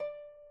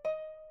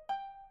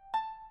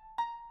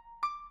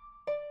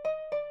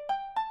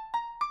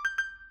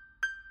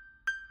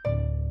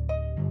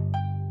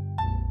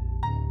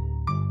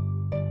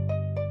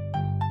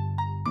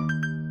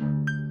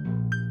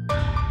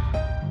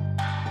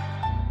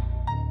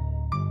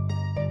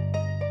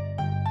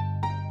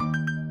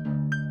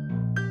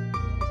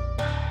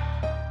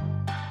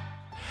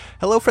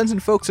Hello, friends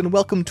and folks, and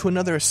welcome to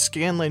another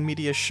Scanline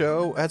Media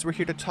show, as we're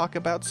here to talk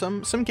about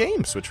some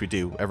games, which we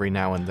do every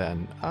now and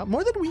then,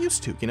 more than we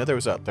used to. You know,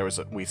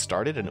 we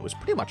started and it was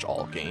pretty much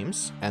all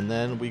games, and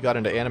then we got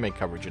into anime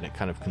coverage and it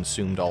kind of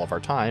consumed all of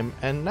our time,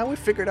 and now we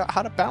figured out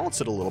how to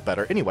balance it a little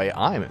better. Anyway,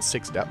 I'm at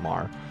Six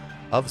Detmar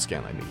of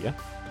Scanline Media.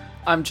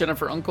 I'm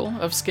Jennifer Uncle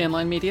of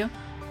Scanline Media.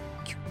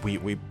 We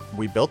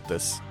built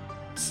this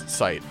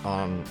site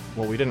on,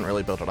 well, we didn't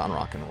really build it on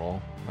rock and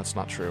roll. That's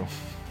not true.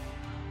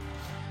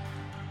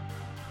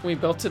 We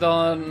built it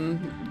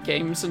on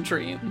games and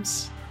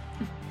dreams.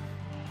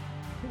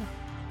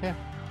 Yeah.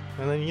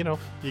 And then, you know,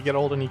 you get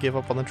old and you give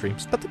up on the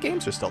dreams. But the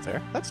games are still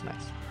there. That's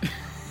nice.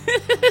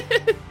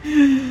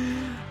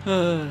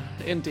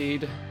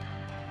 Indeed.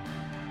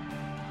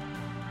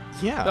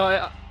 Yeah.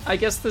 No, I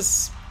guess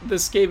this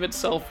game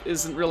itself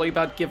isn't really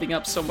about giving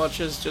up so much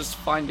as just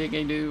finding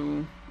a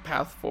new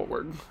path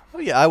forward. Oh,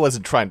 yeah, I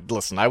wasn't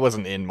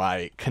in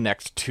my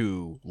connect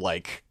to,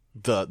 like,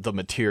 the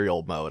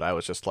material mode. I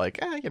was just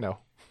like, you know,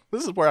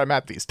 this is where I'm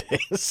at these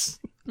days.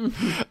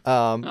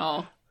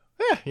 Oh.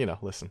 Yeah, you know,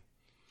 listen.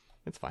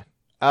 It's fine.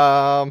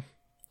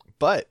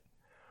 But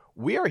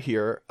we are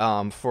here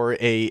for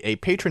a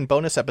patron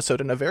bonus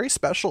episode and a very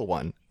special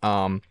one.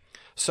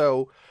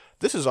 So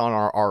this is on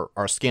our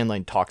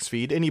Scanline Talks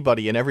feed.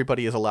 Anybody and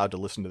everybody is allowed to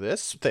listen to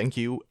this. Thank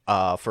you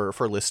for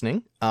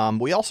listening.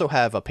 We also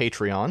have a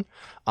Patreon.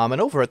 And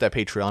over at that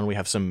Patreon, we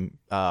have some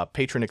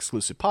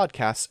patron-exclusive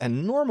podcasts.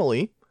 And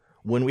normally,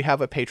 when we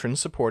have a patron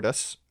support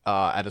us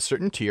at a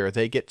certain tier,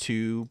 they get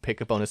to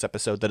pick a bonus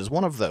episode that is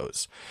one of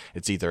those.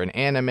 It's either an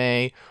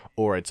anime,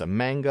 or it's a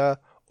manga,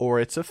 or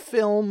it's a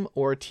film,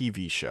 or a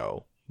TV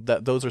show.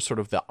 Those are sort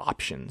of the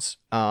options.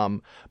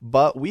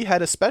 But we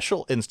had a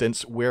special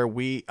instance where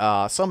we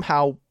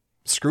somehow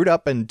screwed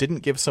up and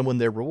didn't give someone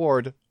their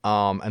reward,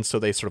 and so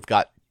they sort of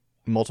got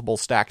multiple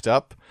stacked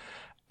up,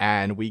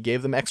 and we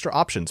gave them extra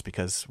options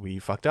because we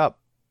fucked up.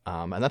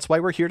 And that's why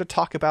we're here to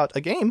talk about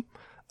a game,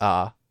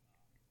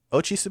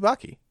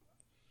 Ochitsubaki.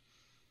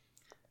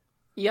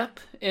 Yep,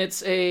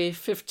 it's a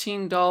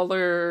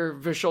 $15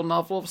 visual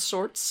novel of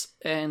sorts,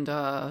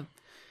 and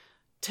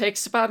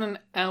takes about an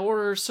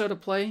hour or so to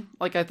play.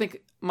 Like, I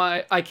think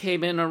I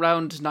came in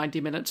around 90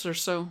 minutes or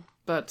so,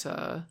 but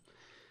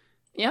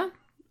yeah,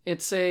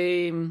 it's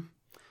a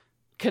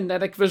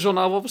kinetic visual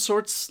novel of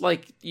sorts.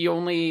 Like, you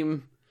only,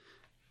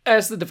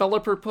 as the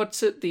developer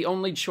puts it, the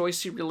only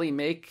choice you really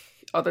make,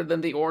 other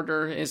than the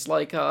order, is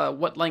like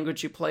what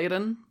language you play it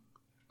in.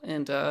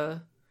 And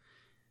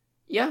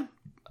yeah,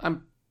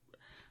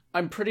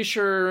 I'm pretty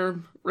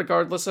sure,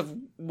 regardless of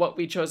what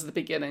we chose at the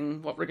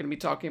beginning, what we're going to be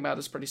talking about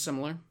is pretty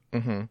similar.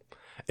 Mm-hmm.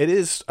 It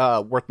is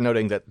worth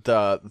noting that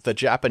the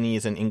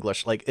Japanese and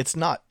English, like, it's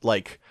not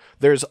like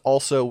there's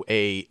also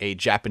a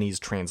Japanese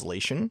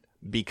translation,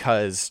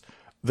 because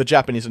the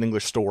Japanese and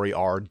English story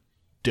are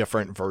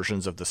different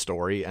versions of the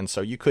story, and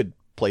so you could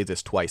play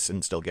this twice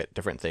and still get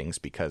different things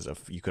because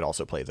of you could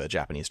also play the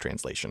Japanese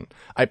translation.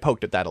 I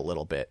poked at that a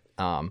little bit,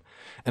 and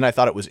I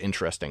thought it was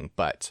interesting,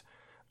 but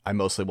we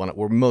mostly want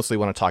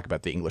to talk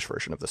about the English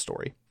version of the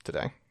story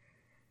today.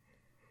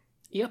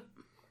 Yep.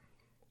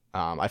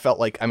 I felt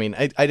like, I mean,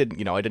 I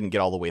didn't get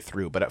all the way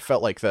through, but it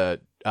felt like the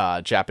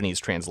Japanese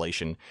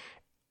translation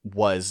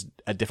was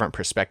a different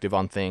perspective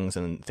on things,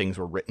 and things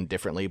were written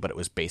differently, but it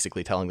was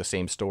basically telling the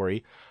same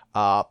story.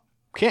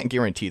 Can't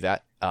guarantee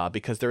that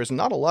because there is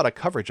not a lot of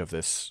coverage of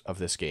this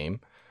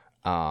game,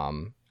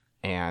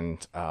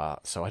 and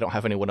so I don't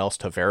have anyone else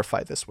to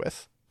verify this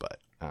with. But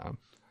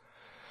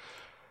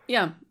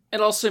yeah. It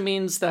also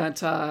means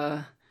that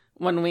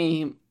when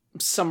we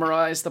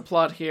summarize the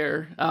plot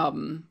here,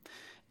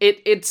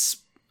 it's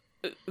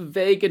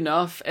vague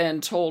enough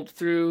and told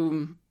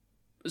through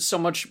so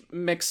much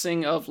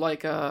mixing of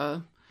like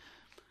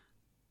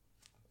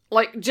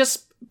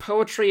just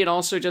poetry and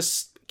also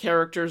just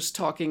characters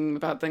talking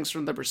about things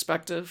from their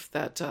perspective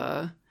that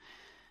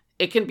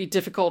it can be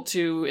difficult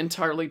to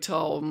entirely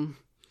tell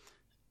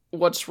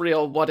what's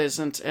real, what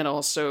isn't, and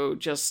also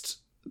just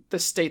the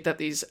state that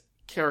these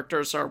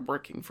characters are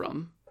working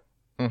from.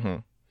 Mm-hmm.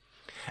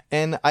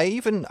 And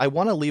I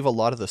want to leave a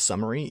lot of the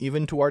summary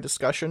even to our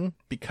discussion,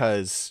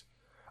 because,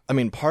 I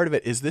mean, part of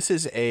it is this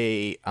is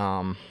a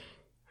I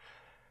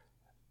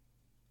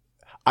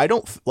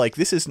don't like,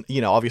 this is,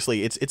 you know,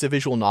 obviously it's a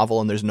visual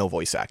novel and there's no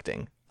voice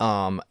acting.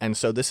 And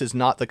so this is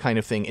not the kind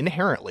of thing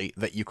inherently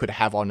that you could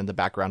have on in the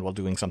background while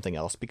doing something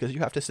else, because you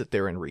have to sit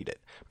there and read it.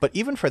 But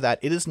even for that,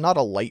 it is not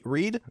a light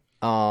read.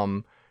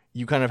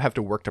 You kind of have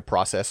to work to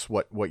process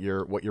what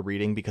you're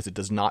reading, because it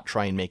does not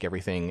try and make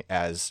everything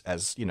as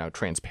you know,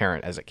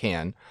 transparent as it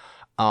can.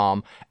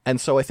 And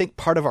so I think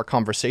part of our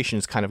conversation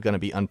is kind of going to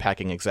be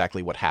unpacking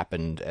exactly what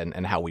happened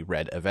and how we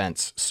read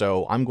events.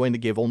 So I'm going to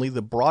give only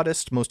the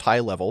broadest, most high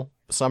level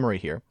summary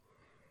here.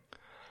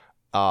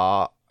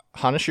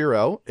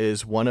 Hanashiro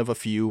is one of a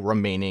few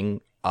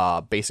remaining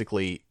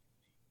basically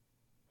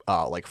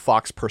like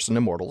Fox person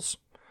immortals,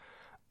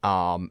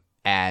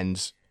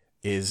 and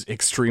is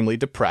extremely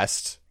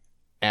depressed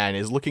and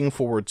is looking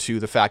forward to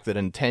the fact that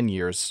in 10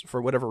 years,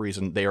 for whatever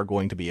reason, they are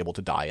going to be able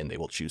to die, and they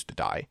will choose to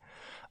die.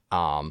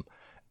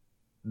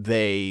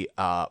 They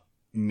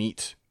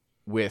meet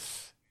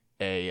with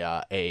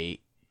a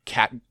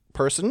cat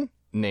person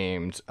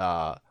named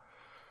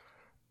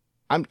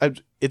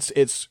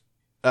it's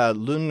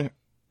Lun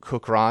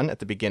Kukran at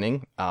the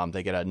beginning.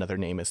 They get another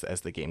name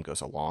as the game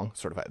goes along,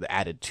 sort of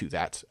added to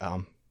that.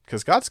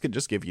 Because gods could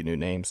just give you new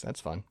names.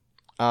 That's fun.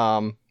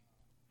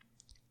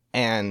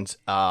 And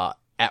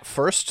at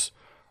first,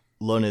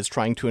 Lun is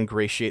trying to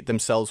ingratiate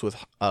themselves with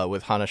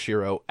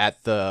Hanashiro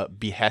at the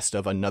behest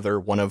of another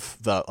one of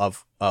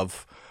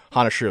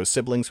Hanashiro's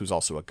siblings, who's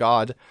also a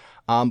god.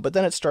 But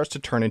then it starts to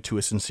turn into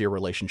a sincere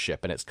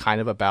relationship, and it's kind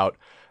of about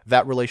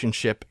that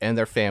relationship and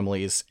their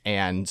families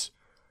and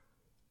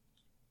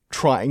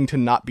trying to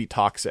not be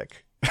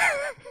toxic.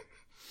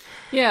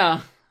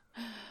 Yeah,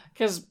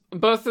 because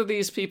both of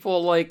these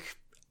people, like,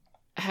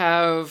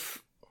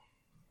 have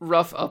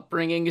rough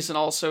upbringings and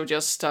also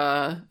just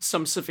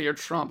some severe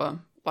trauma.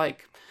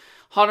 Like,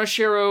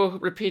 Hanashiro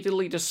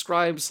repeatedly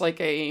describes, like,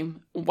 a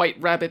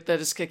white rabbit that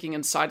is kicking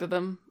inside of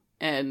them,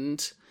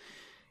 and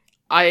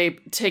I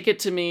take it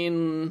to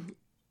mean,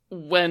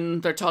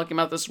 when they're talking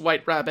about this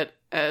white rabbit,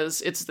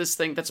 as it's this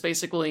thing that's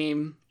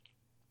basically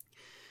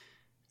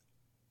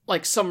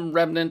like some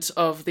remnant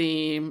of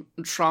the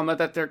trauma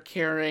that they're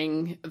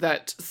carrying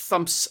that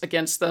thumps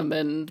against them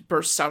and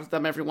bursts out of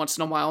them every once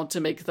in a while to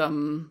make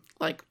them,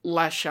 like,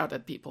 lash out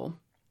at people.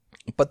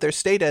 But they're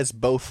stated as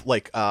both,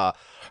 like,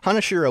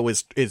 Hanashiro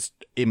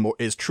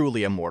is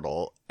truly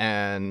immortal,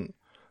 and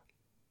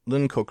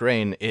Lun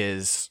Kokrain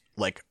is,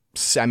 like,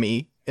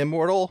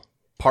 semi-immortal,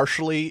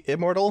 partially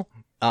immortal.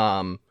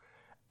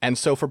 And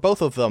so for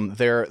both of them,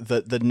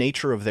 the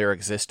nature of their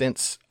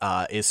existence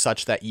is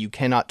such that you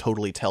cannot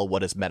totally tell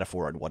what is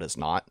metaphor and what is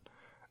not.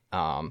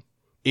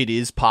 It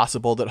is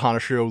possible that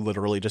Hanashiro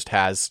literally just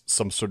has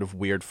some sort of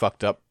weird,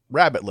 fucked up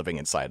rabbit living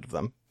inside of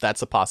them.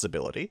 That's a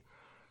possibility.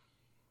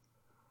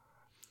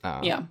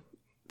 Yeah.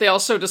 They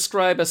also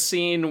describe a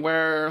scene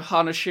where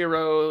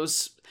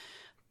Hanashiro's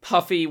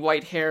puffy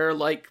white hair,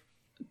 like,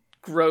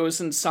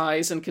 grows in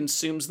size and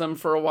consumes them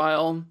for a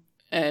while.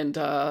 And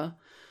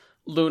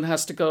Lun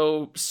has to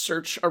go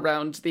search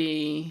around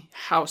the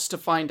house to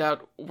find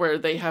out where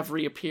they have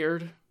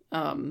reappeared.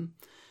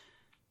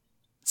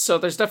 So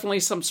there's definitely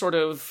some sort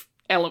of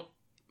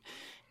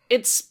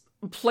it's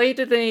played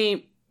in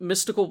a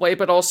mystical way,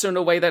 but also in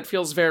a way that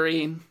feels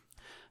very...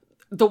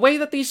 The way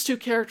that these two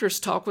characters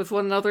talk with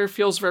one another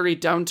feels very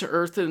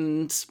down-to-earth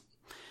and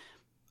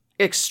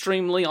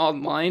extremely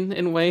online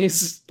in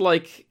ways.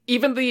 Like,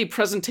 even the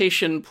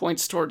presentation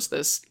points towards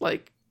this.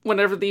 Like,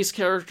 whenever these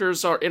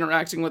characters are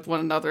interacting with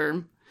one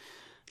another,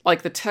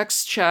 like, the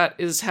text chat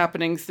is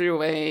happening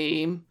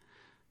through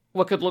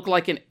what could look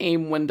like an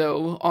AIM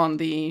window on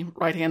the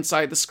right-hand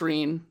side of the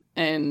screen,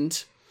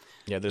 and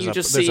yeah, there's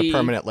a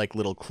permanent, like,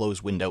 little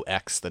closed window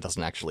X that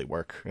doesn't actually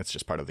work. It's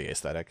just part of the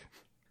aesthetic.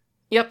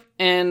 Yep,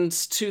 and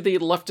to the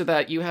left of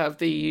that, you have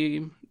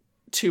the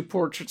two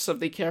portraits of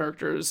the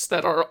characters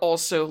that are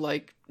also,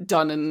 like,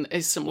 done in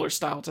a similar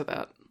style to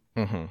that.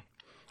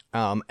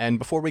 Mm-hmm. And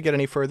before we get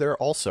any further,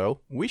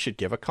 also, we should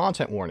give a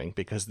content warning,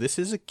 because this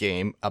is a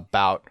game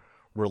about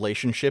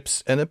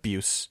relationships and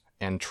abuse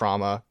and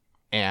trauma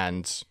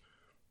and,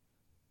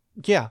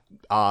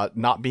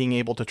 not being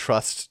able to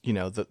trust,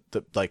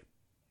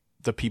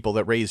 the people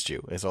that raised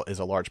you is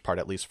a large part,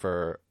 at least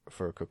for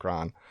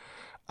Kukran.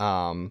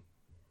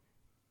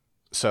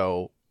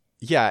 So,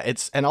 yeah,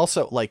 and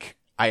also, like,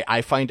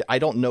 I find, I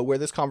don't know where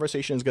this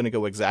conversation is going to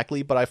go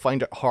exactly, but I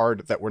find it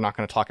hard that we're not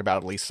going to talk about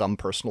at least some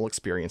personal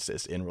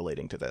experiences in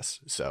relating to this.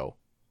 So,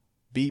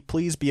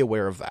 please be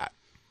aware of that.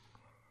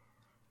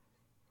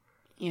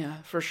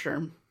 Yeah, for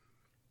sure.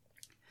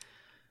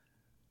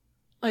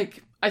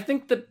 Like, I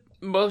think the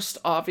most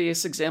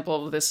obvious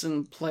example of this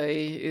in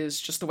play is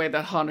just the way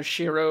that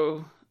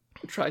Hanashiro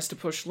tries to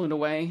push Lun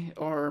away,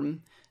 or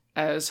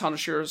as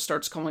Hanashiro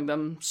starts calling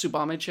them,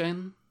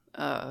 Tsubame-chan.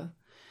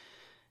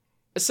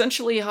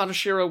 Essentially,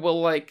 Hanashiro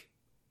will, like,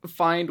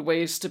 find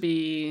ways to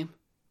be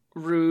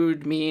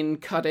rude, mean,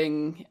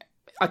 cutting,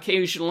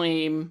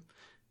 occasionally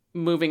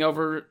moving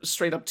over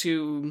straight up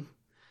to,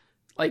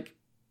 like,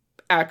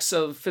 acts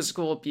of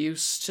physical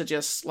abuse to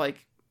just,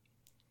 like,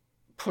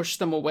 push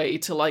them away,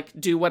 to, like,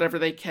 do whatever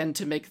they can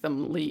to make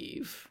them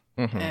leave.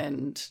 Mm-hmm.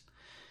 And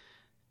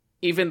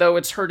even though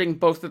it's hurting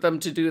both of them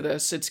to do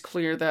this, it's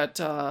clear that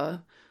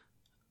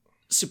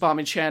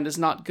Tsubame-chan is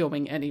not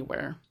going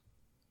anywhere.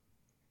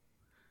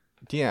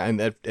 Yeah,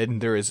 and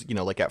there is,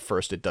 like, at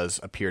first it does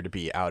appear to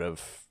be out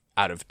of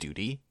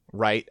duty,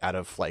 right? Out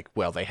of, like,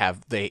 well, they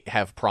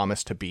have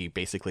promised to be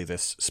basically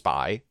this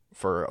spy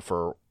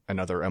for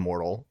another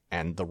immortal,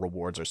 and the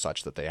rewards are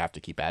such that they have to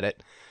keep at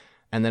it.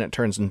 And then it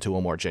turns into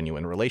a more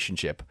genuine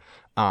relationship.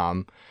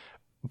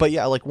 But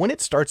yeah, like, when it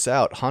starts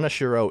out,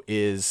 Hanashiro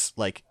is,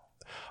 like,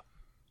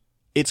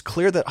 it's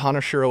clear that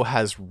Hanashiro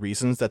has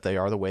reasons that they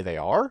are the way they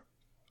are,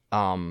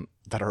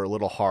 that are a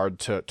little hard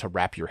to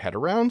wrap your head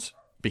around,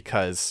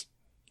 because,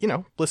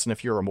 listen,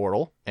 if you're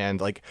immortal,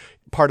 and, like,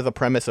 part of the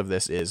premise of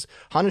this is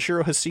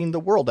Hanashiro has seen the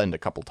world end a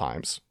couple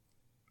times.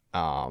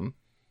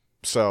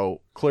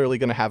 so clearly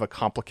going to have a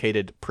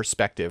complicated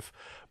perspective.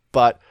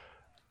 But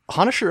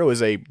Hanashiro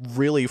is a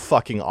really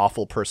fucking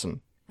awful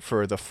person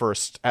for the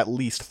first at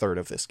least third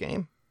of this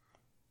game.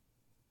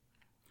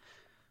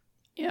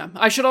 Yeah,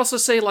 I should also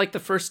say, like, the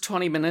first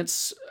 20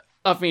 minutes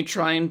of me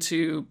trying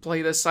to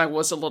play this, I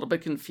was a little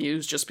bit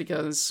confused just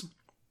because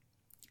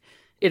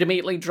it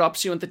immediately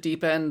drops you at the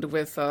deep end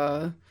with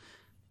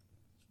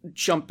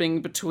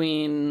jumping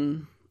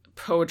between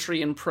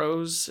poetry and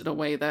prose in a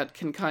way that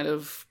can kind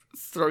of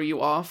throw you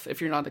off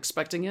if you're not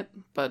expecting it.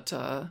 But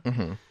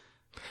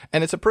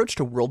And its approach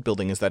to world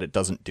building is that it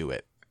doesn't do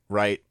it,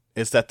 right?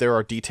 Is that there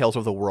are details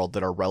of the world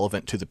that are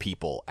relevant to the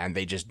people, and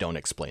they just don't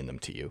explain them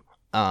to you.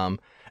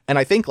 And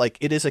I think, like,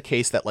 it is a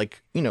case that,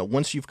 like, you know,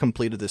 once you've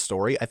completed this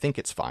story, I think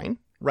it's fine,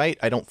 right?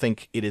 I don't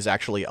think it is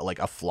actually, like,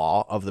 a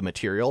flaw of the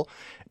material,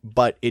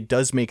 but it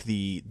does make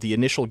the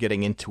initial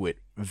getting into it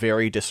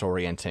very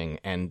disorienting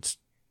and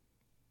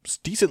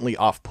decently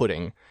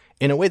off-putting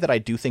in a way that I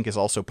do think is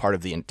also part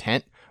of the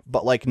intent.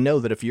 But, like, know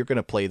that if you're going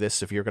to play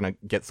this, if you're going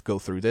to go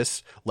through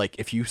this, like,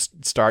 if you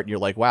start and you're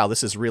like, wow,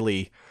 this is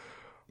really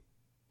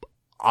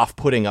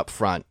off-putting up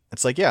front,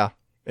 it's like, yeah,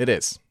 it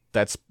is.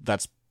 That's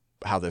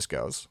how this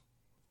goes.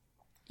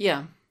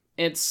 Yeah,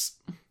 it's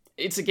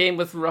a game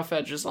with rough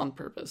edges on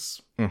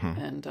purpose.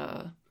 And,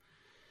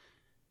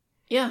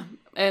 yeah,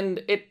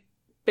 and it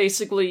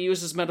basically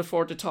uses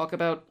metaphor to talk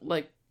about,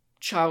 like,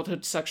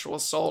 childhood sexual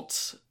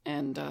assault,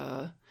 and,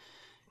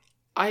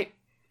 I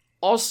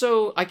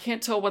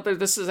can't tell whether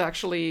this is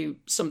actually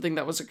something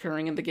that was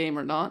occurring in the game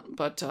or not,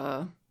 but,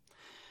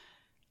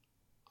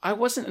 I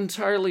wasn't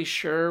entirely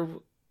sure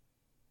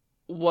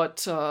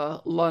what,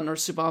 Lun or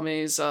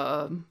Tsubame's,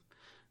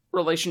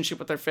 relationship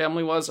with their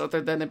family was,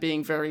 other than it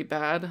being very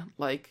bad.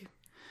 Like,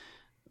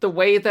 the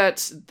way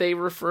that they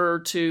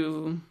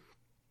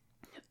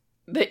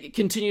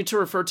continue to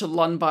refer to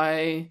Lun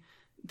by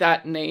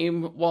that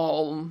name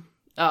while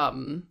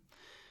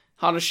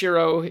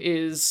Hanashiro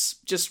is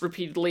just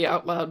repeatedly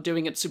out loud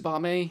doing it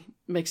Tsubame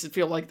makes it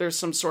feel like there's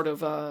some sort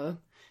of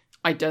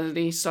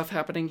identity stuff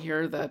happening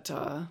here that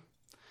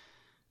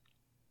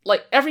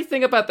like,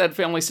 everything about that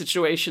family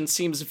situation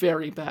seems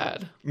very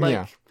bad.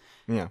 Like,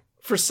 yeah.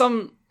 For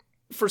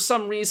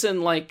some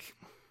reason, like,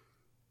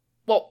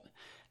 well,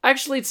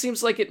 actually, it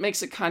seems like it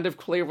makes it kind of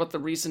clear what the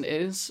reason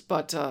is,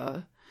 but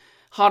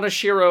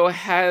Hanashiro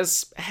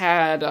has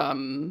had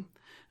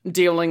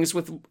dealings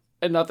with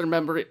another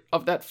member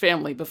of that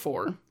family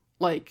before.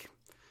 Like,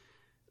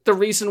 the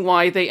reason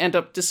why they end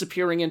up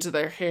disappearing into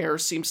their hair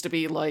seems to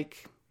be,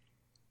 like,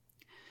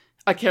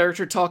 a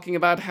character talking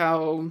about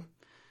how,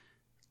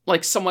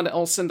 like, someone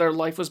else in their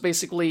life was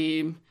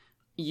basically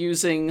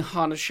using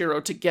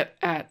Hanashiro to get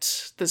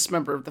at this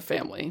member of the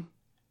family.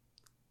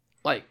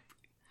 Like,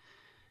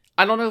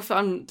 I don't know if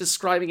I'm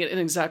describing it in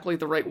exactly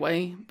the right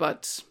way,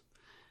 but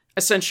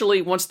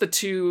essentially, once the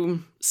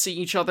two see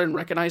each other and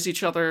recognize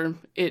each other,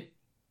 it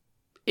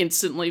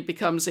instantly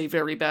becomes a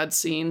very bad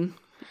scene,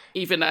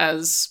 even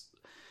as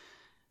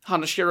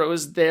Hanashiro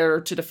is there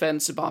to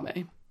defend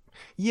Tsubame.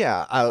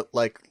 Yeah,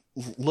 like,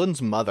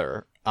 Lun's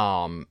mother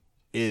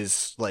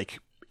is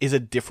a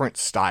different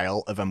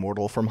style of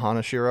immortal from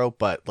Hanashiro,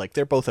 but, like,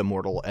 they're both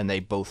immortal, and they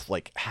both,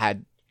 like,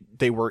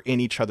 they were in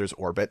each other's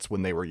orbits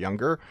when they were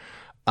younger.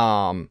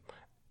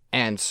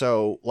 And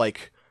so,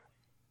 like,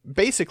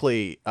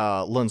 basically,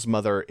 Lun's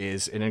mother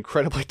is an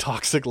incredibly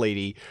toxic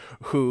lady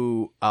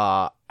who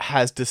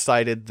has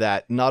decided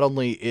that not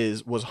only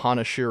was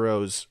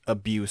Hanashiro's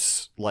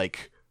abuse,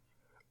 like,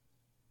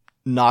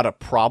 not a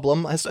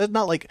problem. It's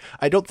not like,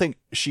 I don't think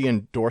she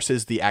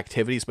endorses the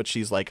activities, but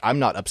she's like, I'm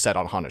not upset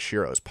on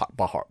Hanashiro's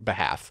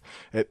behalf.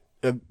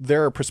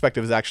 Their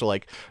perspective is actually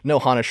like, no,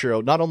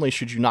 Hanashiro, not only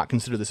should you not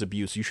consider this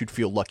abuse, you should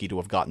feel lucky to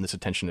have gotten this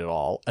attention at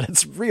all. And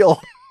it's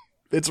real,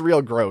 it's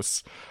real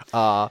gross.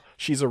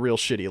 She's a real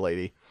shitty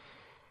lady.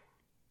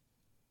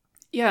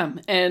 Yeah,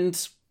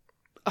 and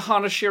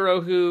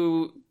Hanashiro,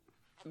 who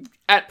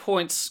at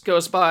points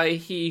goes by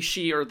he,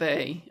 she, or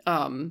they,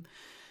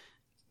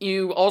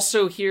 you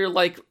also hear,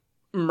 like,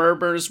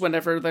 murmurs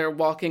whenever they're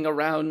walking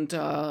around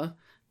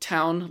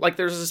town. Like,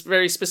 there's this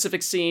very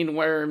specific scene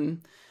where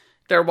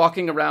they're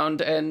walking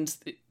around and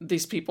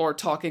these people are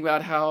talking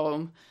about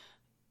how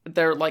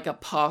they're like a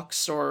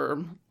pox,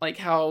 or like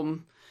how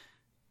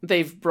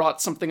they've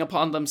brought something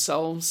upon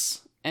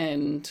themselves.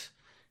 And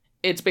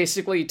it's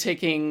basically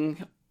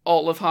taking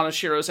all of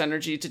Hanashiro's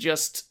energy to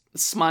just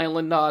smile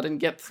and nod and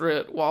get through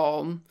it,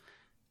 while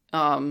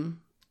Lun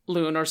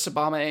or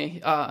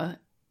Tsubame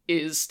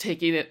is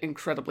taking it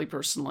incredibly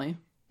personally.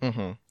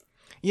 Mm-hmm.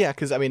 Yeah,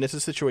 because, I mean, it's a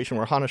situation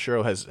where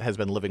Hanashiro has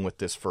been living with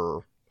this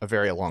for a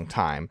very long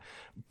time.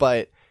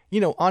 But,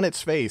 you know, on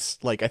its face,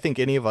 like, I think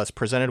any of us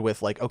presented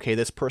with, like, okay,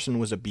 this person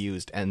was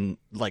abused, and,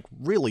 like,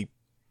 really,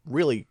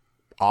 really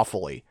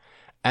awfully.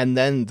 And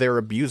then their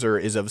abuser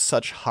is of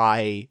such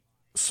high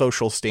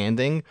social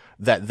standing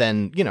that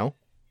then, you know,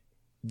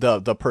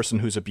 the person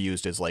who's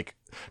abused is, like,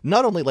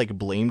 not only, like,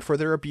 blamed for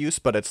their abuse,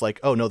 but it's like,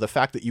 oh no, the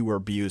fact that you were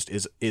abused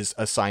is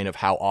a sign of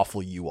how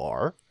awful you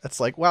are. It's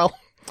like, well,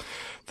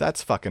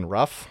 that's fucking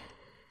rough.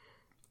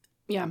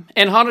 Yeah,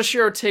 and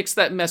Hanashiro takes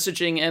that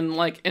messaging and,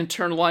 like,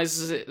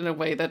 internalizes it in a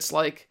way that's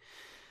like,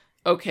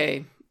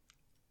 okay,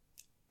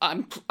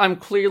 I'm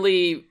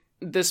clearly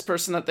this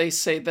person that they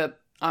say that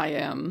I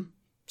am,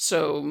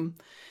 so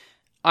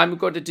I'm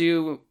going to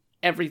do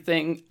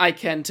everything I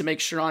can to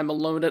make sure I'm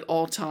alone at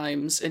all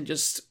times and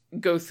just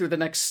go through the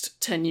next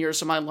 10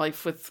 years of my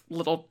life with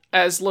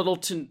as little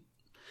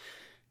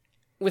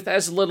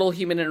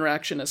human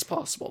interaction as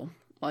possible.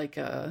 Like,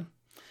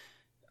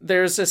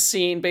 there's a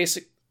scene,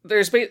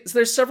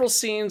 there's several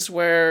scenes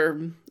where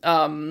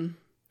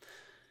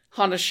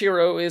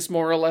Hanashiro is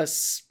more or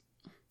less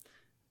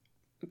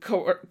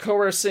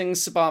coercing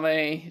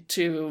Tsubame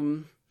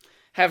to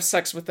have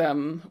sex with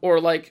them, or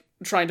like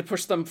trying to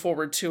push them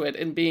forward to it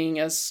and being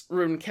as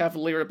rude and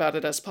cavalier about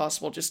it as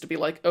possible, just to be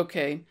like,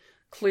 okay,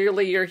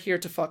 clearly you're here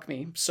to fuck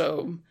me,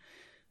 so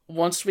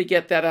once we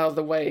get that out of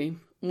the way,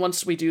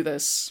 once we do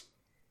this,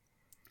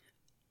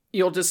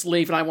 you'll just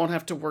leave and I won't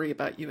have to worry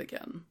about you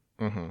again.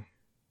 Mm-hmm.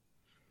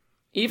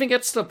 Even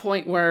gets to the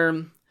point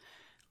where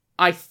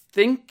I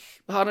think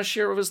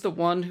Hanashiro is the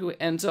one who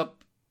ends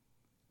up...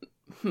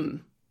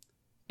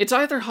 It's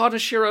either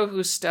Hanashiro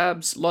who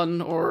stabs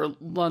Lun or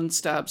Lun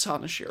stabs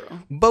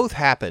Hanashiro. Both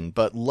happen,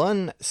 but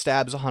Lun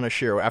stabs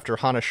Hanashiro after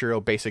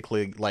Hanashiro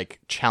basically,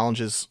 like,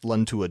 challenges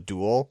Lun to a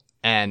duel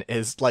and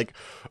is like...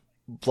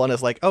 Lun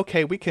is like,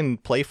 okay, we can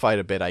play fight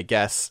a bit, I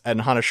guess. And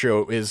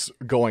Hanashiro is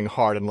going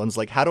hard, and Lun's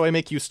like, how do I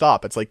make you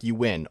stop? It's like, you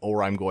win,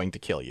 or I'm going to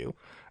kill you.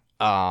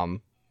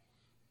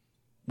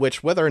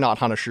 Which, whether or not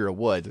Hanashiro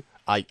would,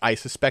 I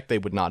suspect they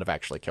would not have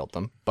actually killed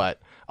them.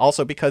 But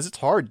also because it's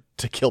hard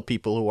to kill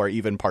people who are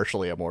even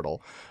partially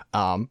immortal.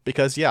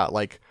 Because, yeah,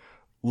 like,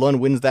 Lun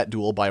wins that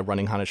duel by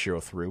running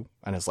Hanashiro through,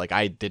 and is like,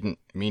 I didn't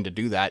mean to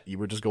do that. You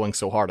were just going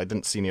so hard, I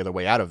didn't see any other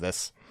way out of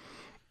this.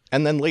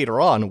 And then later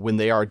on, when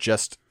they are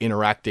just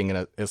interacting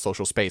in a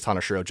social space,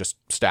 Hanashiro just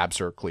stabs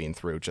her clean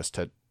through just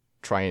to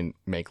try and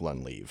make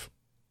Lun leave.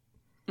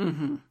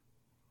 Mm-hmm.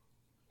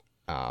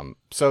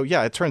 So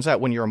yeah, it turns out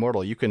when you're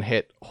immortal, you can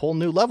hit whole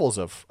new levels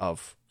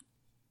of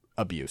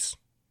abuse.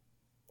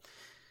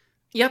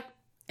 Yep.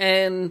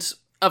 And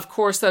of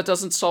course that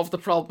doesn't solve the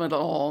problem at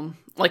all.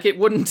 Like, it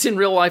wouldn't in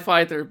real life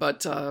either,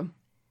 but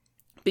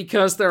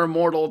because they're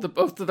immortal,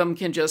 both of them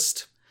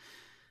just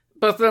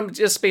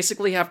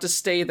basically have to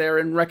stay there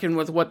and reckon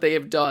with what they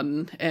have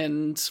done,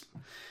 and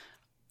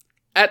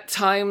at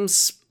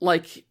times,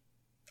 like,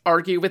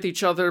 argue with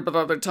each other, but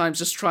other times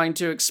just trying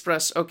to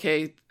express,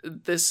 okay,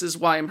 this is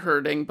why I'm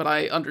hurting, but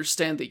I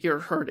understand that you're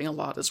hurting a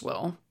lot as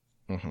well.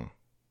 Mm-hmm.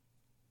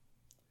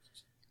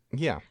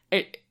 Yeah.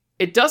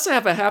 It does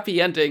have a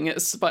happy ending, in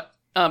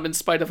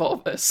spite of all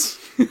this.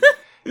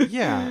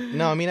 Yeah.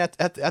 No, I mean, at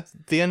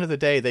the end of the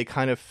day, they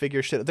kind of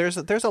figure shit. There's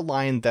a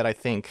line that I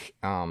think,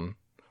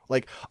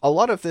 like, a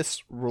lot of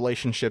this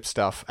relationship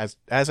stuff,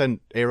 as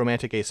an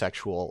aromantic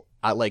asexual,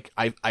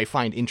 I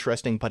find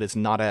interesting, but it's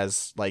not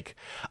as, like,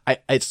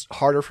 it's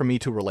harder for me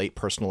to relate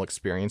personal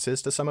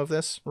experiences to some of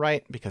this,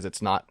 right? Because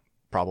it's not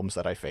problems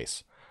that I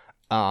face.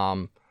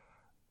 I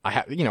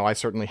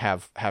certainly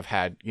have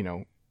had,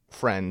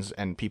 friends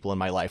and people in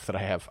my life that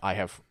I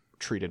have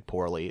treated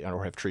poorly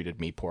or have treated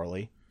me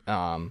poorly.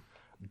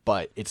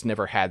 But it's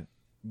never had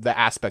the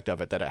aspect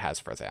of it that it has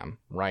for them,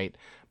 right?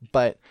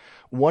 But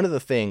one of the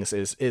things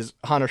is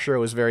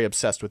Hanashiro is very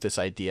obsessed with this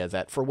idea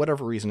that for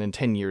whatever reason in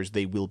 10 years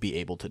they will be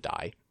able to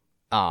die.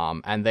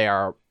 And they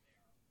are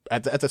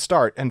at the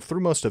start and through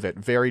most of it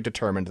very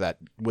determined that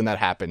when that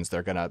happens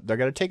they're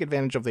gonna take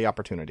advantage of the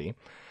opportunity.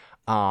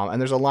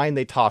 And there's a line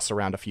they toss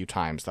around a few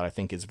times that I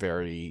think is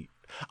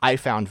I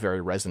found very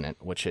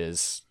resonant, which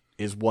is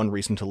one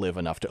reason to live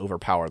enough to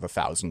overpower the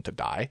 1,000 to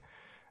die.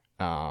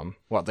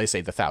 Well, they say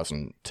the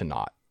 1,000 to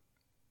not.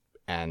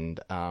 And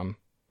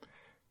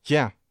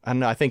yeah, I don't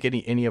know. I think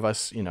any of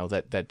us,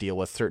 that deal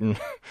with certain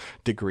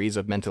degrees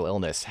of mental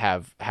illness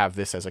have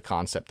this as a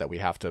concept that we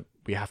have to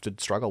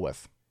struggle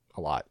with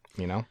a lot,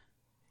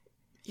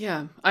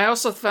 Yeah, I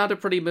also found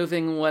it pretty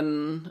moving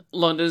when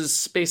Lund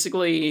is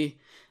basically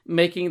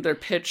making their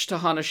pitch to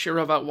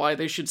Hanashiro about why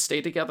they should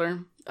stay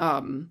together,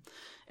 and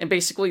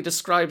basically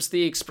describes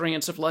the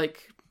experience of,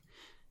 like,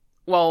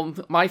 well,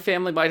 my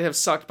family might have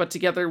sucked, but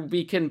together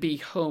we can be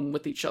home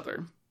with each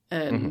other.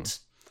 And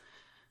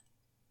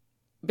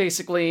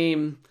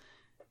basically,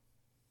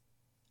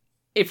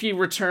 if you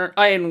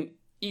return,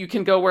 you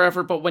can go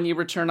wherever, but when you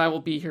return, I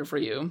will be here for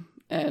you.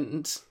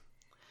 And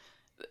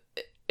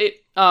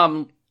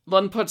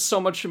Lund puts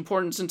so much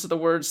importance into the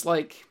words,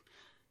 like,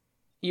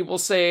 you will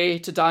say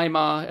to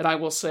Daima, and I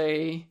will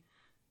say...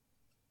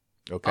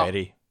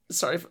 Okay.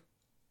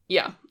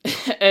 Yeah.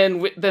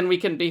 And then we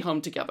can be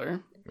home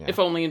together. Yeah. If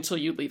only until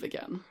you leave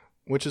again.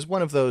 Which is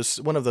one of those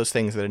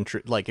things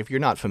that, like, if you're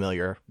not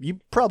familiar, you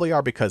probably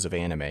are because of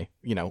anime.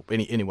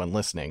 Anyone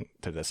listening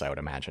to this, I would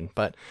imagine.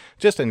 But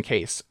just in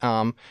case,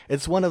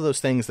 it's one of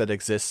those things that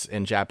exists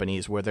in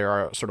Japanese where there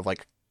are sort of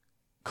like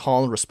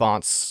call and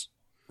response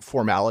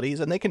formalities,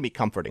 and they can be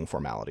comforting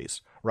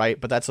formalities, right?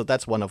 But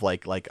that's one of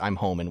like I'm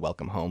home and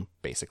welcome home,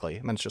 basically.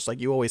 And it's just like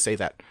you always say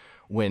that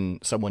when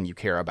someone you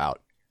care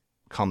about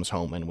comes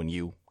home and when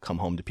you come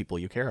home to people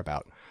you care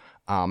about.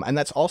 And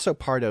that's also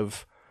part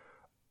of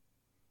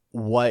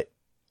what,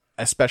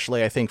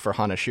 especially I think for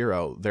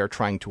Hanashiro, they're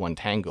trying to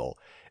untangle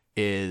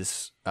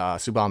is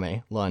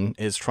Tsubame, Lun,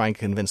 is trying to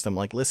convince them,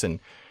 like, listen,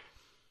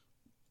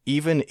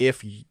 even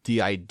if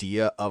the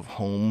idea of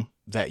home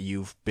that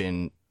you've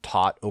been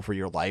taught over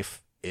your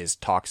life is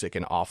toxic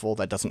and awful,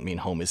 that doesn't mean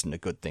home isn't a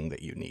good thing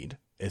that you need.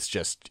 It's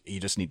just, you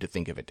just need to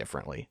think of it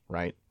differently,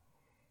 right?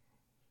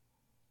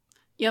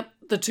 Yep,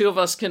 the two of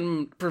us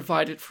can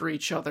provide it for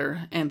each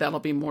other, and that'll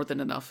be more than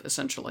enough,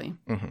 essentially.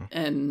 Mm-hmm.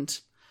 And,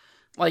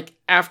 like,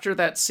 after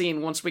that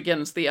scene, once we get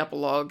into the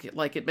epilogue,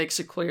 like, it makes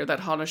it clear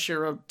that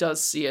Hanashiro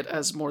does see it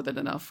as more than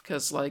enough,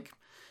 because, like,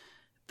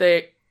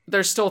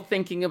 they're still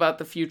thinking about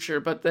the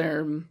future, but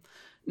they're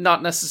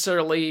not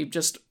necessarily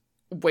just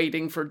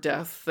waiting for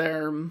death.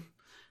 They're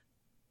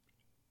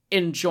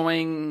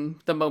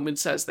enjoying the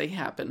moments as they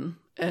happen,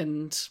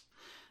 and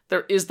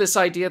there is this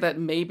idea that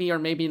maybe or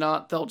maybe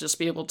not they'll just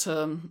be able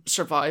to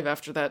survive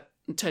after that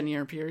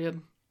 10-year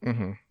period.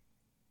 Mm-hmm.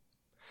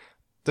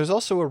 There's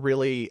also a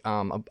really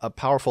a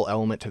powerful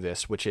element to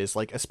this, which is,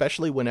 like,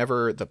 especially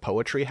whenever the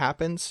poetry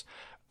happens,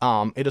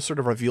 it is sort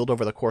of revealed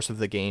over the course of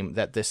the game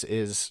that this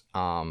is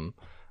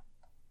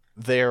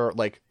their,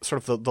 like,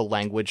 sort of the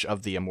language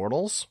of the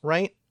immortals,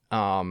 right?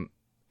 And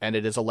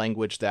it is a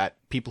language that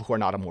people who are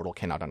not immortal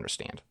cannot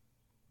understand.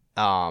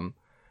 And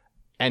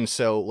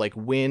so, like,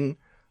 when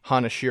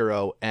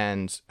Hanashiro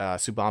and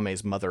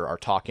Tsubame's mother are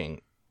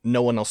talking,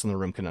 no one else in the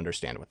room can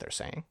understand what they're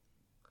saying.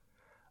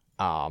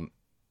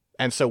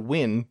 And so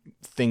when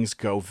things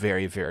go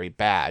very, very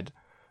bad,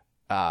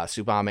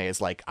 Tsubame is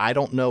like, I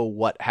don't know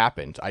what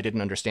happened. I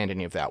didn't understand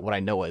any of that. What I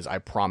know is I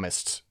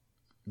promised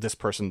this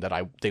person that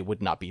they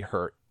would not be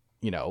hurt,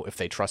 you know, if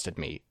they trusted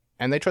me.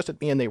 And they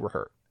trusted me and they were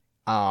hurt.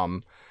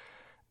 And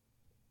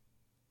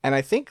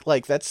I think,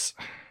 like, that's...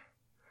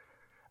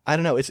 I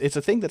don't know. It's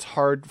a thing that's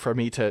hard for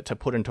me to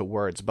put into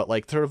words, but,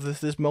 like, sort of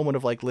this moment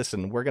of, like,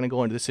 listen, we're going to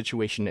go into this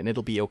situation and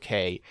it'll be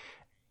okay.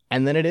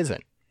 And then it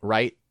isn't,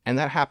 right? And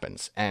that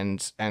happens.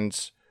 And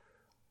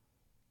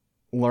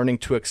learning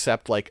to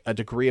accept, like, a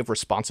degree of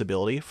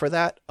responsibility for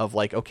that, of,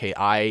 like, okay,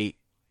 I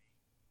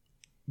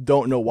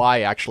don't know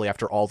why, actually,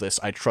 after all this,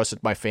 I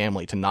trusted my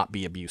family to not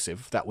be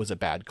abusive. That was a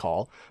bad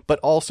call. But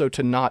also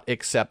to not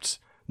accept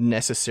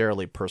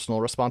necessarily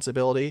personal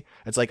responsibility.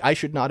 It's like, I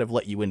should not have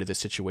let you into this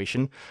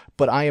situation,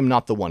 but I am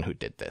not the one who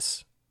did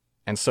this.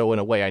 And so in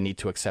a way, I need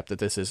to accept that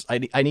this is,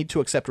 I need to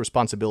accept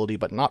responsibility,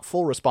 but not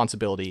full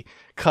responsibility,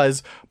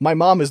 because my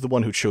mom is the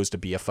one who chose to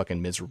be a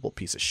fucking miserable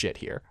piece of shit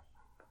here.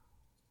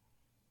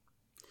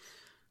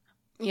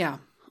 Yeah,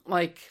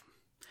 like,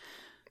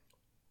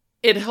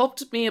 it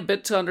helped me a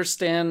bit to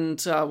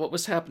understand what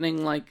was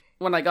happening, like,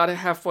 when I got it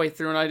halfway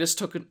through and I just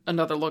took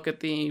another look at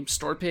the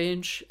store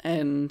page,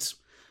 and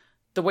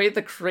the way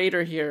the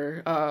creator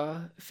here,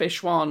 Fei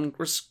Xuan,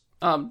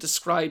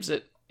 describes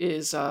it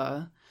is,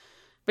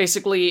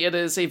 basically, it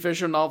is a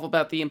visual novel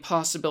about the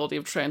impossibility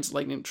of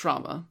translating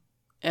trauma.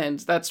 And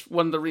that's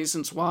one of the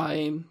reasons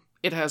why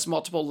it has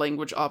multiple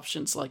language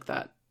options like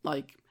that.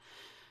 Like,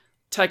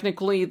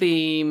 technically,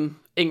 the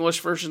English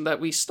version that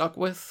we stuck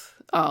with,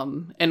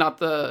 and not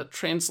the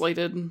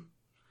translated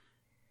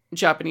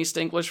Japanese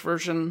to English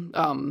version,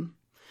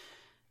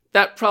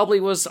 that probably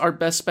was our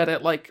best bet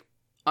at, like,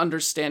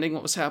 understanding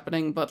what was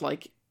happening, but,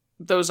 like,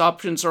 those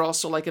options are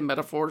also, like, a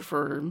metaphor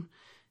for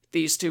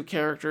these two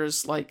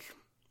characters, like,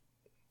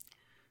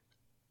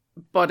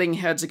 butting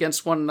heads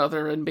against one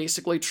another and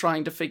basically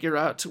trying to figure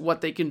out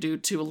what they can do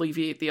to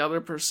alleviate the other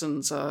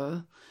person's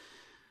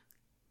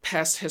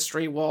past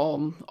history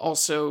while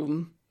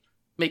also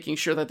making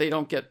sure that they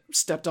don't get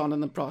stepped on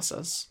in the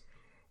process.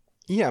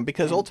 Yeah,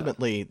 because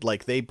ultimately,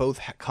 like, they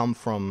both come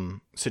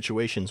from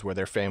situations where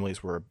their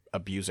families were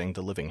abusing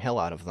the living hell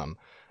out of them,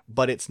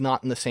 but it's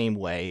not in the same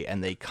way,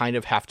 and they kind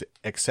of have to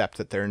accept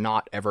that they're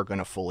not ever going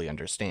to fully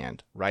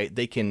understand, right?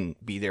 They can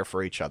be there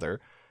for each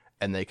other,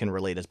 and they can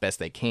relate as best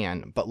they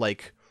can, but,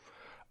 like,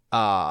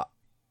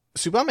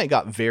 Tsubame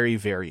got very,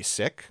 very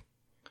sick,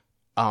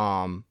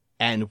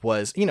 and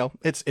was, you know,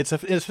 it's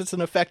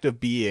an effect of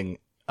being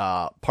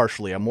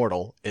partially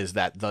immortal, is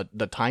that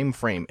the time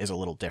frame is a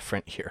little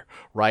different here,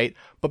 right?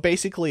 But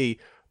basically,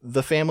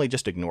 the family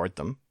just ignored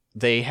them.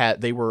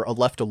 They were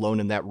left alone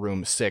in that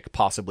room, sick,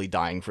 possibly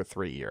dying for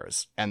 3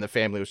 years, and the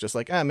family was just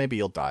like, maybe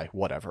you'll die,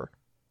 whatever.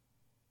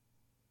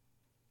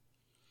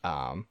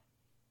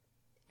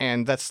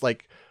 And that's,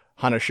 like,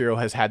 Hanashiro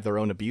has had their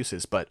own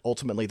abuses, but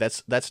ultimately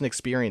that's an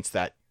experience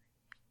that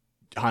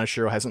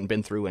Hanashiro hasn't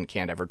been through and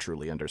can't ever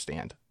truly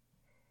understand.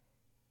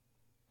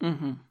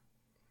 Mm-hmm.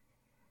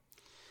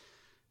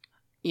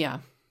 Yeah.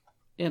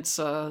 It's,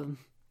 and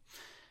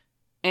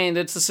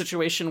it's a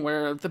situation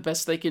where the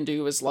best they can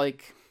do is,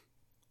 like,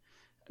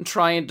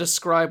 try and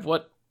describe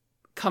what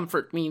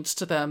comfort means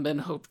to them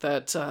and hope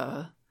that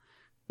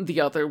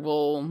the other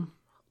will,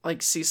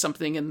 like, see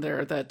something in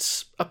there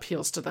that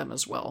appeals to them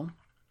as well.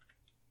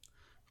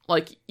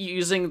 Like,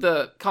 using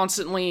the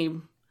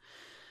constantly...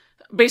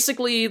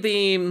 Basically,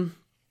 the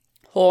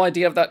whole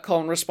idea of that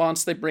call and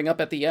response they bring up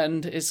at the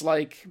end is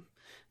like,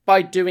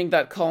 by doing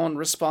that call and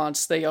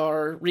response, they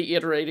are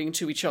reiterating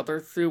to each other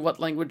through what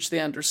language they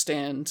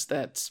understand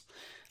that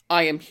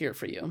I am here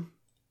for you.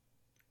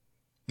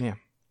 Yeah.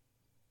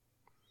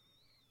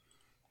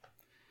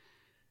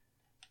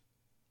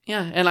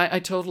 Yeah, and I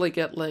totally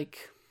get,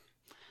 like...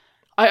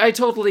 I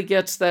totally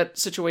get that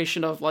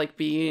situation of, like,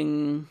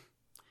 being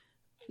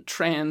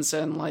trans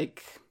and,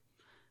 like,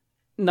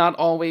 not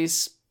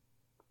always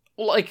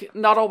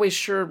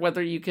sure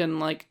whether you can,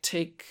 like,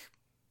 take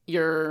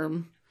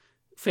your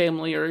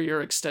family or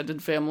your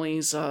extended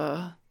family's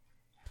love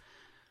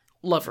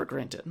for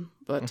granted.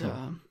 But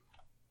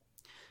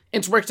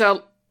it's worked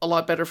out a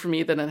lot better for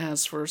me than it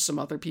has for some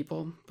other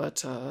people.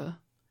 But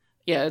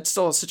yeah, it's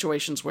still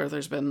situations where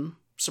there's been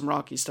some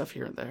rocky stuff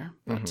here and there.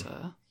 But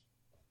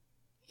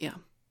yeah.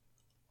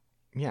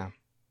 Yeah.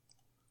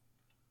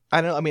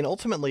 I don't know. I mean,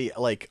 ultimately,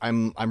 like,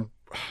 I'm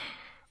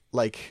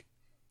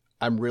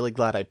really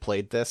glad I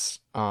played this.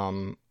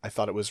 I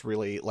thought it was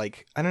really,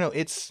 like, I don't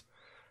know,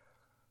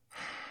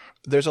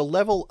 there's a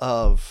level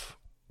of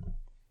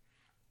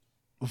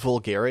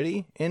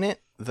vulgarity in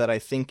it that I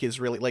think is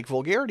really, like,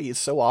 vulgarity is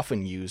so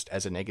often used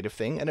as a negative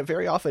thing, and it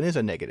very often is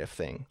a negative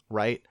thing,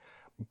 right?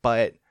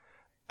 But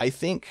I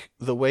think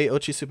the way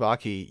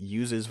Ochitsubaki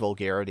uses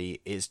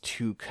vulgarity is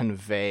to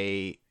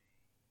convey,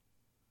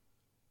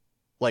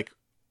 like,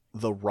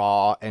 the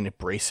raw and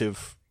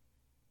abrasive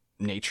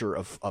nature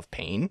of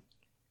pain,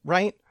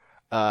 right?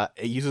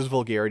 It uses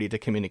vulgarity to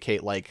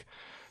communicate, like,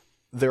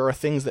 there are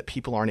things that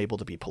people aren't able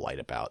to be polite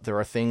about. There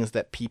are things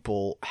that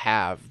people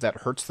have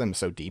that hurts them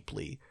so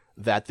deeply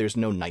that there's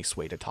no nice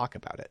way to talk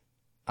about it.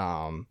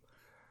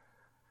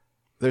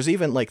 There's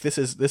even, like, this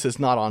is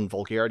not on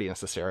vulgarity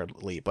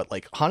necessarily, but,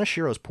 like,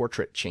 Hanashiro's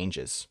portrait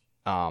changes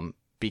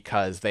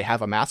because they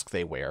have a mask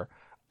they wear,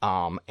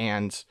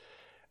 and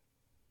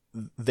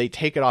they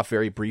take it off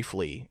very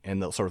briefly in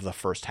the sort of the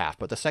first half,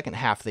 but the second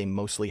half they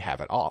mostly have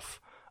it off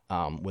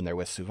when they're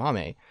with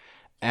Tsubame.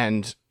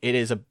 And it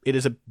is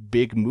a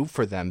big move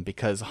for them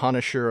because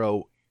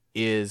Hanashiro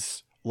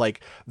is, like,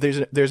 there's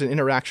an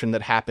interaction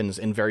that happens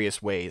in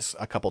various ways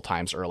a couple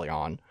times early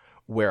on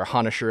where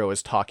Hanashiro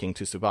is talking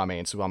to Tsubame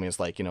and Tsubame is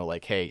like,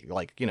 like, hey,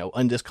 like,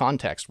 in this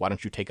context, why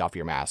don't you take off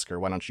your mask, or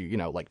why don't you,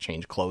 like,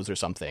 change clothes or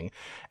something?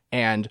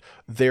 And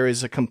there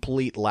is a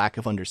complete lack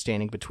of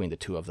understanding between the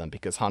two of them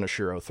because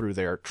Hanashiro, through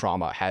their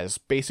trauma, has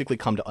basically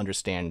come to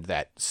understand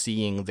that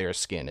seeing their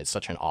skin is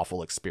such an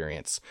awful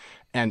experience.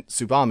 And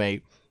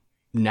Tsubame,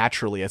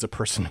 naturally, as a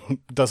person who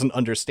doesn't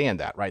understand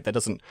that, right?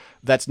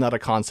 That's not a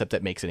concept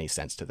that makes any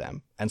sense to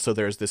them. And so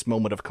there's this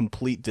moment of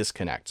complete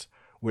disconnect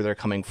where they're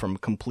coming from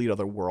complete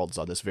other worlds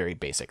on this very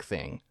basic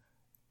thing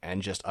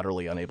and just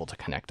utterly unable to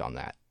connect on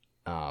that.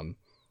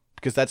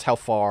 Because that's how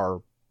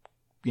far,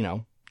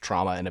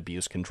 trauma and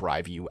abuse can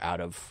drive you out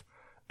of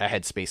a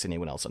headspace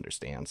anyone else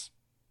understands.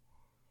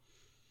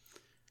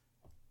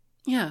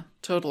 Yeah,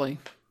 totally.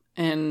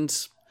 And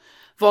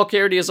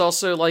vulgarity is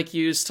also, like,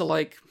 used to,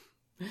 like...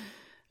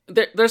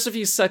 There's a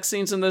few sex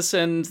scenes in this,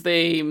 and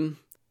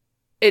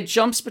it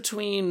jumps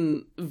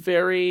between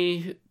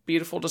very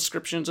beautiful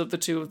descriptions of the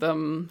two of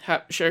them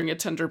sharing a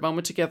tender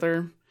moment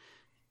together,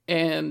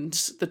 and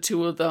the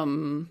two of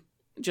them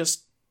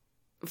just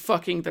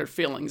fucking their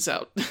feelings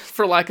out,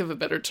 for lack of a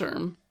better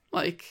term.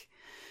 Like,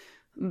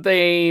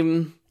 they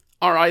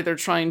are either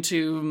trying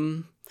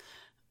to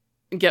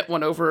get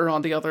one over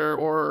on the other,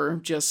 or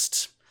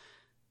just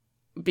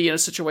be in a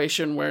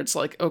situation where it's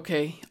like,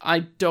 okay, I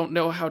don't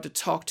know how to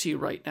talk to you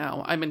right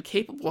now. I'm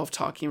incapable of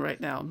talking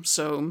right now.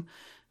 So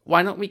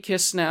why don't we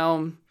kiss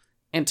now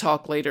and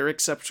talk later,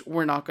 except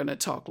we're not going to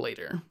talk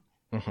later.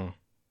 Mm-hmm.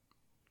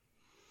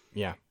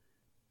 Yeah.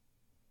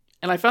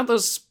 And I found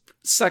those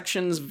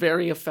sections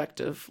very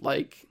effective.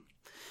 Like,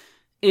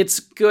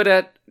 it's good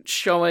at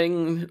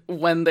showing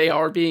when they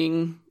are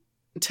being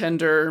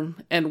tender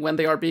and when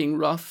they are being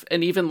rough.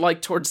 And even,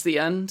 like, towards the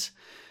end,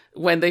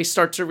 when they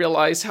start to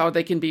realize how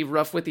they can be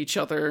rough with each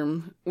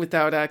other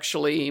without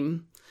actually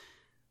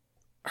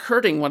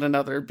hurting one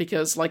another,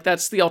 because, like,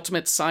 that's the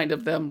ultimate sign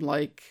of them,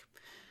 like,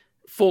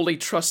 fully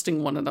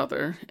trusting one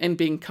another and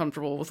being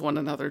comfortable with one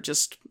another,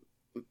 just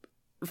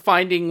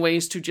finding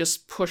ways to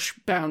just push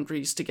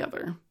boundaries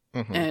together.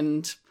 Mm-hmm.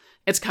 And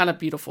it's kind of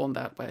beautiful in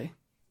that way.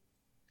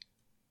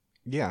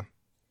 Yeah.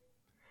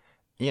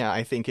 Yeah,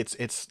 I think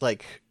it's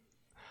like,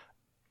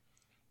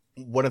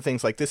 one of the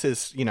things, like, this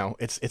is,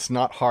 it's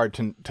not hard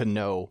to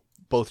know,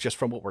 both just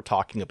from what we're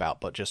talking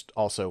about, but just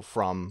also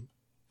from,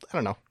 I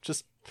don't know,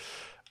 just,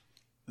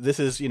 this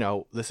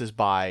is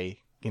by,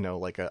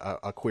 like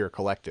a queer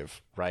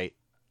collective, right?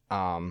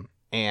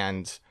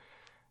 And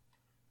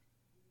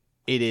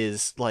it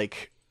is,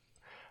 like,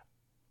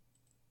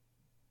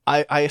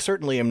 I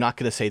certainly am not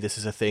going to say this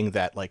is a thing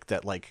that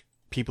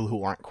people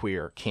who aren't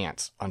queer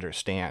can't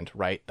understand,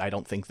 right? I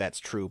don't think that's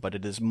true, but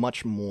it is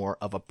much more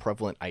of a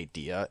prevalent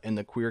idea in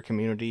the queer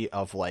community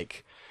of,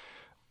 like,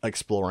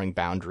 exploring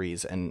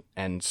boundaries and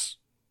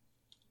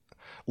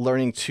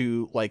learning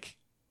to, like,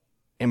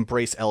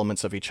 embrace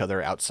elements of each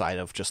other outside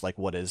of just like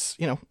what is,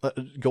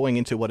 going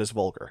into what is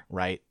vulgar,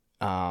 right?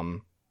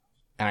 And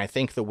I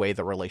think the way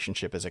the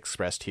relationship is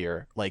expressed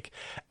here, like,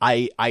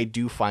 I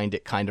do find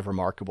it kind of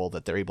remarkable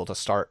that they're able to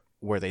start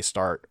where they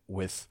start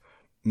with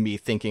me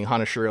thinking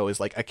Hanashiro is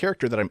like a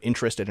character that I'm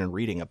interested in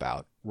reading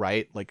about,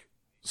 right? Like,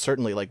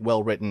 certainly like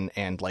well written,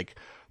 and like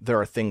there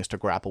are things to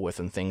grapple with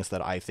and things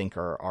that I think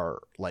are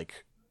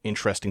like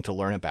interesting to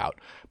learn about,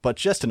 but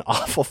just an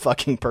awful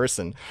fucking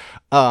person.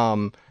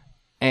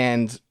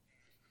 And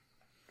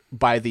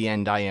by the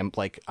end, I am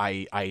like,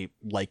 I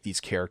like these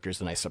characters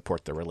and I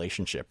support the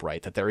relationship,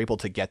 right? That they're able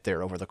to get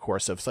there over the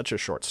course of such a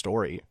short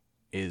story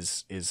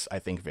is I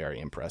think very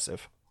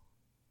impressive.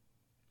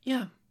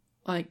 Yeah.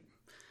 Like,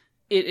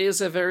 it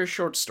is a very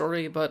short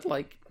story, but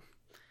like,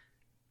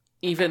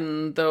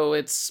 even though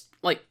it's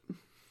like,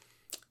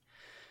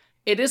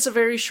 it is a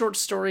very short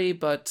story,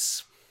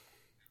 but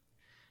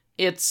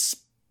it's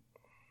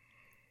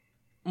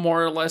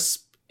more or less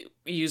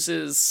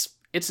uses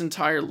its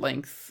entire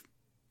length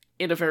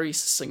in a very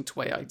succinct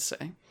way, I'd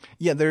say.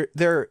 Yeah,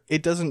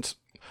 it doesn't,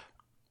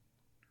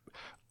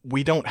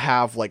 we don't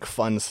have like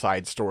fun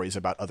side stories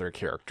about other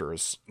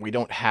characters. We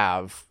don't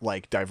have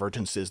like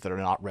divergences that are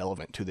not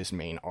relevant to this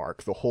main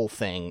arc. The whole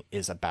thing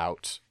is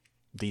about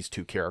these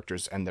two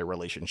characters and their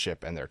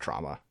relationship and their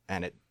trauma,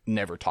 and it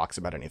never talks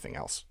about anything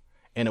else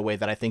in a way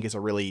that I think is a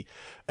really,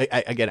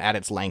 again, at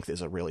its length,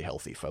 is a really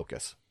healthy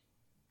focus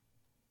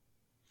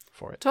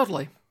for it.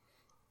 Totally.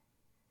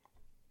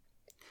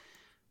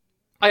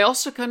 I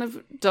also kind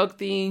of dug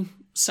the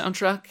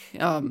soundtrack.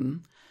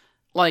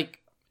 Like,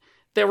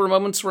 there were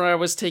moments where I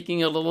was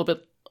taking a little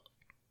bit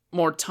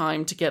more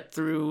time to get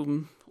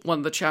through one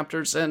of the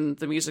chapters and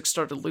the music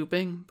started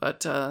looping,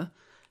 but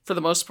for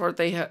the most part,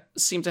 they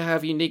seem to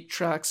have unique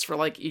tracks for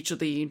like each of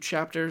the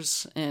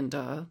chapters,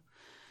 and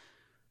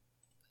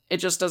it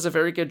just does a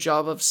very good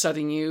job of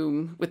setting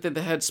you within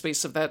the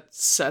headspace of that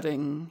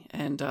setting,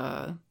 and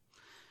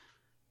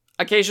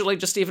occasionally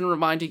just even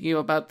reminding you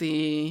about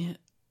the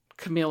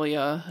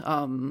camellia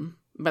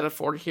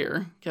metaphor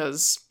here,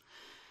 because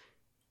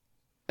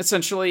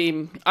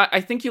essentially,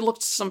 I think you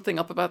looked something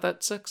up about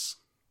that, Six.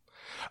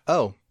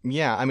 Oh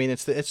yeah, I mean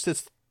it's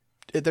this.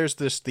 There's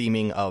this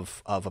theming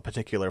of a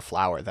particular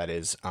flower that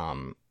is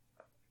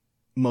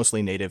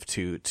mostly native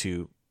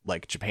to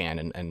like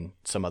Japan and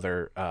some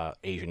other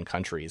Asian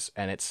countries,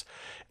 and it's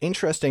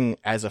interesting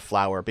as a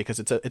flower because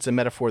it's a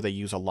metaphor they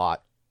use a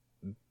lot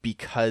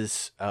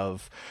because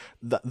of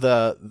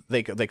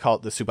they call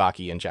it the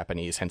Tsubaki in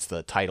Japanese, hence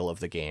the title of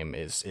the game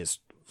is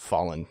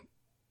Fallen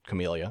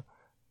Camellia.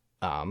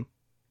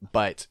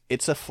 But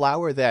it's a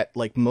flower that,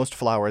 like most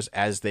flowers,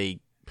 as they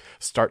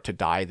start to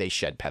die, they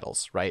shed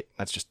petals, right?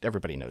 That's just,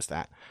 everybody knows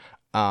that.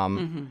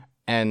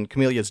 And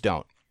camellias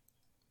don't.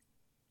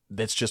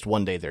 It's just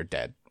one day they're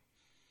dead.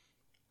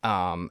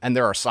 And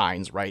there are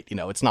signs, right?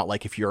 It's not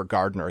like if you're a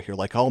gardener, you're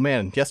like, oh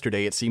man,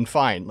 yesterday it seemed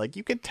fine. Like,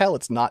 you could tell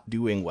it's not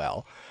doing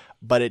well,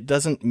 but it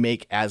doesn't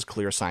make as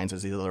clear signs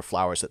as these other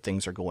flowers that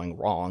things are going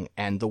wrong.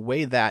 And the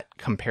way that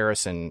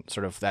comparison,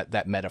 sort of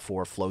that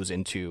metaphor flows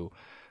into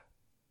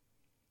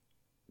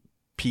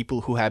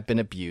people who have been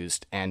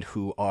abused and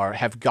who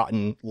have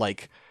gotten,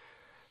 like,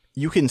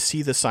 you can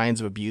see the signs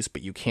of abuse,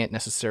 but you can't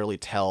necessarily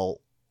tell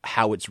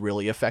how it's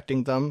really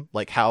affecting them.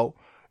 Like, how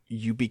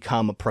you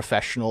become a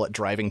professional at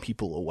driving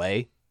people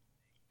away,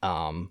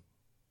 I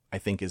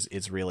think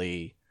is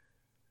really,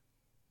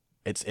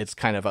 it's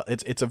kind of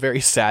it's a very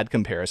sad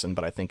comparison,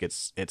 but I think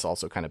it's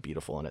also kind of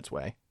beautiful in its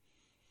way.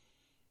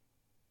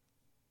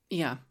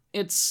 Yeah,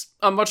 it's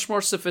a much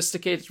more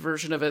sophisticated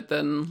version of it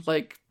than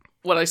like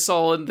what I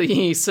saw in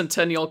the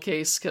Centennial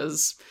case,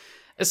 because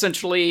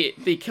essentially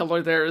the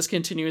killer there is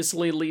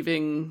continuously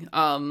leaving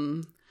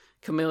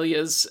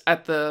camellias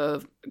at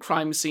the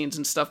crime scenes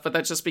and stuff, but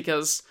that's just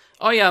because,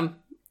 oh yeah,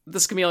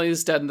 this camellia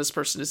is dead and this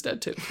person is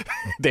dead too.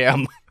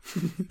 Damn.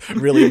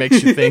 Really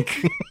makes you think.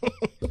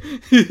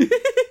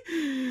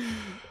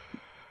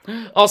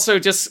 Also,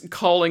 just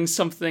calling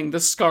something the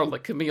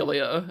Scarlet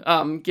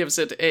Camellia gives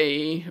it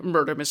a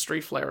murder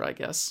mystery flair, I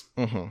guess.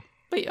 Mm-hmm.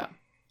 But yeah.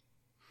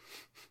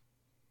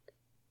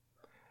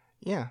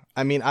 Yeah,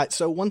 I mean,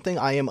 so one thing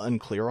I am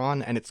unclear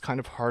on, and it's kind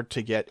of hard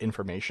to get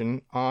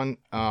information on,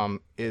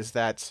 is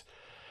that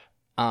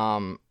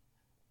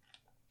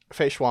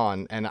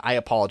Feishuan, and I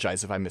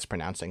apologize if I'm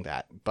mispronouncing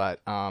that, but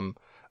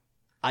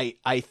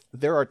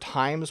there are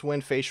times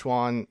when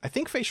Feishuan, I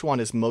think Feishuan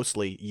is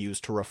mostly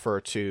used to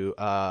refer to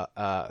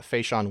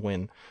Feishan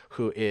Win,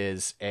 who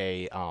is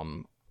a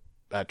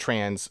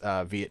trans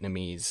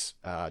Vietnamese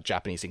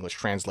Japanese English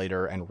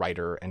translator and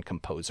writer and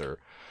composer.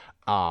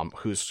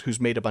 Who's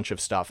made a bunch of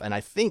stuff, and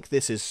I think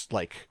this is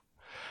like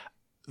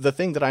the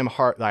thing that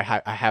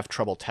I have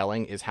trouble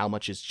telling is how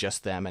much is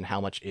just them and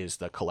how much is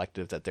the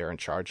collective that they're in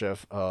charge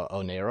of,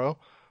 Onero,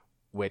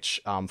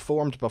 which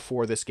formed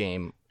before this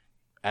game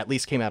at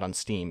least came out on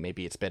Steam.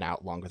 Maybe it's been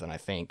out longer than I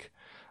think,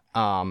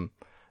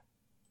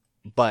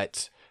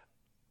 but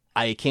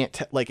I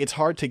can't it's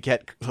hard to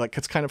get, like,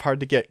 it's kind of hard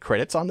to get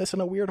credits on this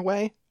in a weird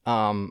way,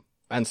 and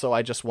so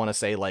I just want to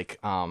say, like,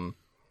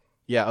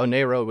 Yeah,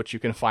 Onero, which you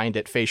can find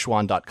at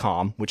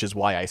feichuan.com, which is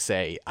why I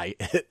say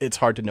it's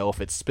hard to know if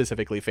it's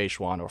specifically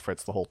Feichuan or if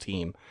it's the whole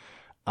team.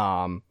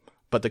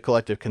 But the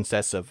collective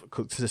consists of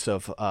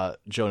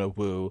Jonah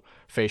Wu,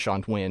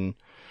 Feichuan Win,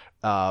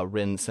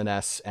 Rin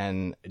Sines,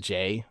 and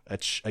Jay.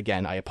 Which,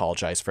 again, I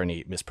apologize for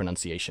any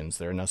mispronunciations.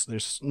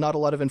 There's not a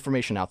lot of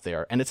information out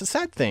there, and it's a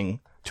sad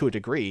thing to a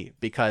degree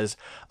because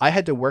I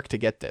had to work to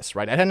get this,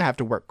 right? I didn't have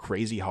to work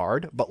crazy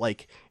hard, but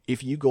like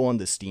if you go on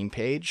the Steam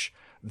page,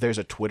 there's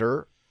a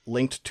Twitter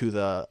linked to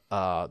the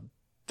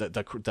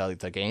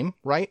game,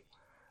 right?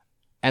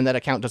 And that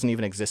account doesn't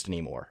even exist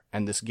anymore.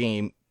 And this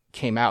game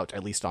came out,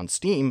 at least on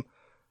Steam,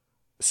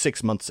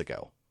 6 months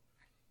ago.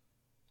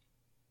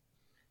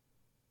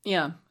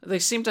 Yeah, they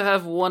seem to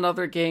have one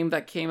other game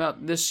that came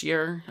out this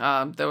year,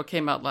 that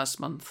came out last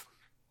month.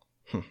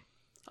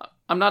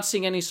 I'm not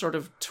seeing any sort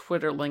of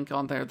Twitter link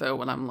on there, though,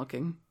 when I'm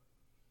looking.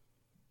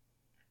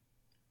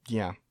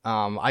 Yeah,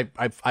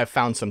 I've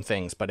found some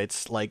things, but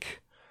it's like...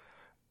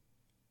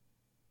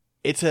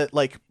 It's a,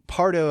 like,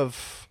 part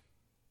of...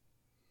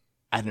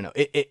 I don't know,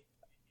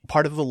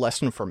 part of the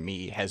lesson for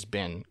me has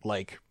been,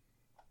 like...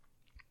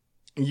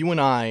 You and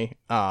I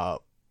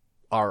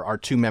are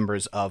two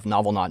members of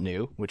Novel Not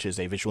New, which is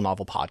a visual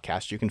novel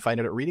podcast. You can find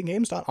it at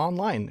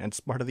readinggames.online, and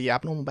it's part of the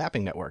Abnormal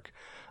Mapping Network.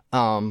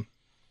 And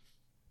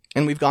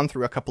we've gone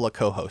through a couple of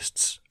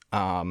co-hosts,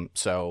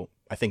 so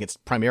I think it's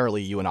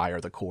primarily you and I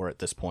are the core at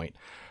this point.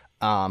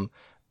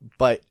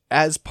 But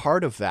as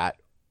part of that,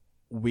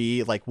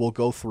 we'll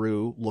go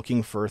through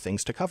looking for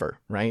things to cover,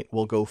 right?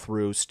 We'll go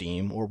through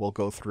Steam or we'll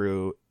go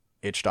through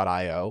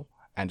itch.io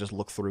and just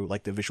look through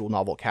like the visual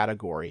novel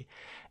category.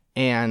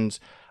 And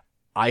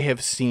I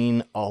have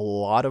seen a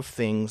lot of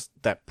things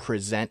that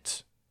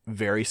present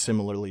very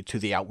similarly to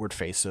the outward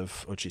face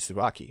of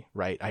Ochitsubaki,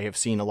 right? I have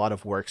seen a lot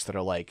of works that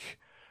are like,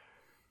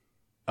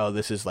 oh,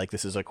 this is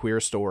a queer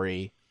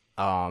story,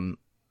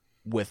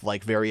 with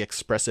like very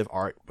expressive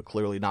art, but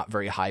clearly not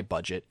very high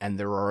budget. And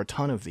there are a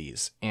ton of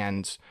these.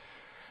 And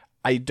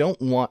I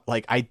don't want,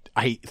 like, I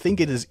think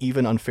it is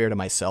even unfair to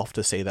myself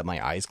to say that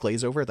my eyes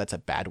glaze over. That's a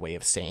bad way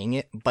of saying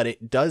it, but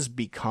it does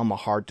become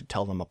hard to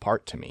tell them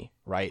apart to me,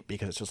 right?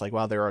 Because it's just like,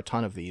 wow, there are a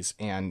ton of these.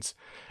 And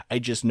I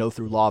just know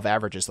through law of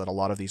averages that a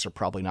lot of these are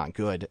probably not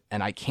good.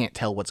 And I can't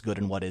tell what's good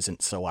and what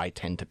isn't. So I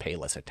tend to pay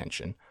less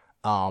attention.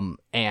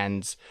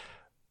 And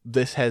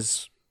this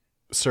has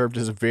served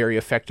as a very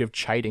effective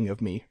chiding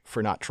of me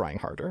for not trying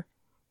harder.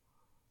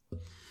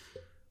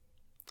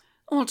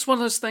 Well, it's one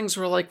of those things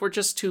where, like, we're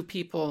just two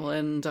people,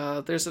 and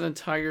there's an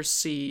entire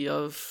sea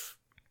of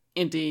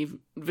indie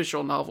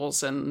visual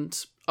novels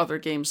and other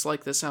games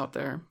like this out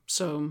there.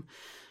 So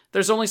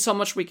there's only so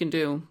much we can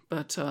do,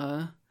 but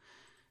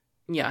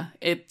yeah,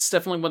 it's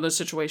definitely one of those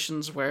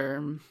situations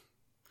where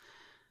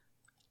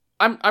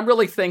I'm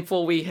really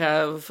thankful we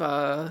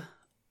have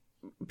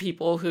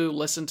people who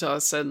listen to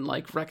us and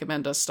like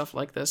recommend us stuff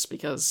like this,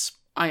 because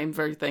I am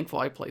very thankful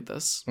I played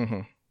this. Mm-hmm.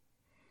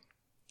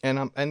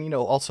 And you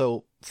know,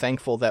 also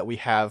thankful that we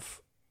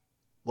have,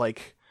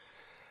 like,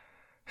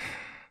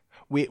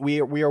 we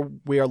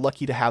are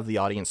lucky to have the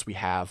audience we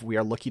have. We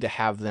are lucky to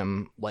have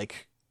them,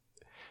 like,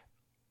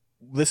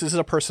 this is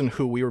a person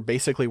who we're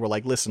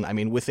like, listen, I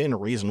mean, within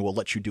reason, we'll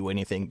let you do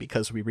anything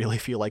because we really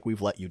feel like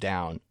we've let you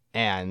down.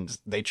 And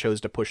they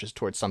chose to push us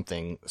towards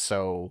something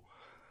so,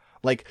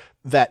 like,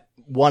 that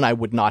one I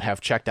would not have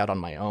checked out on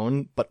my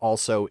own, but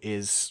also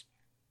is,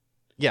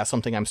 yeah,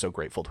 something I'm so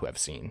grateful to have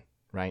seen,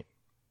 right?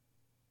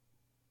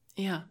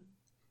 Yeah.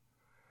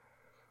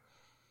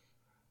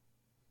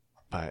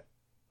 But,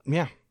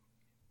 yeah.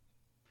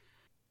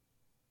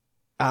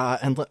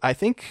 And I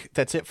think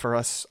that's it for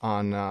us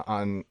on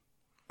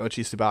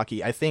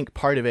Ochitsubaki. I think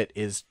part of it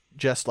is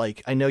just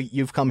like, I know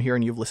you've come here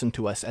and you've listened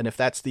to us, and if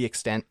that's the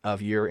extent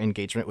of your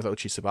engagement with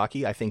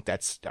Ochitsubaki, I think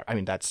that's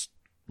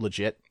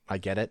legit. I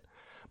get it.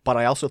 But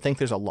I also think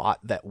there's a lot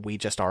that we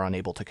just are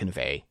unable to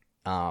convey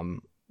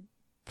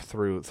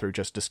through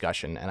just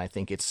discussion, and I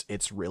think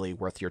it's really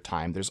worth your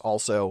time. There's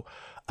also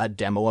a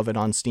demo of it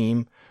on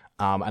Steam,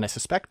 and I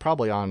suspect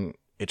probably on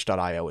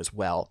itch.io as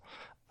well.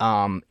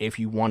 If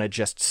you want to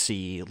just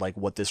see like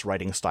what this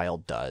writing style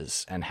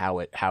does and how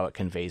it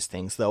conveys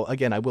things. Though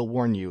again, I will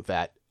warn you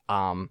that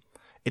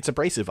it's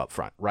abrasive up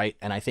front, right?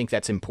 And I think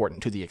that's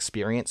important to the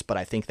experience, but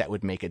I think that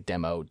would make a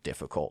demo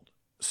difficult.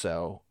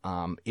 So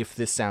if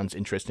this sounds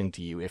interesting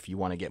to you, if you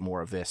want to get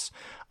more of this,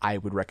 I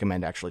would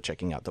recommend actually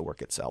checking out the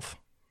work itself.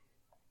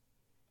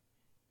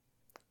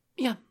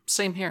 Yeah,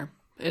 same here.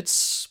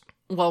 It's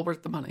well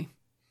worth the money.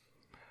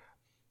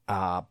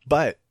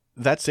 But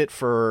that's it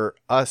for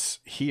us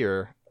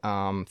here.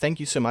 Thank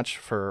you so much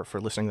for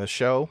listening to the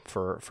show,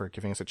 for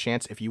giving us a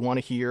chance. If you want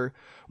to hear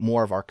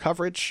more of our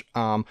coverage,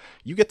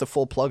 you get the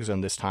full plug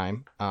zone this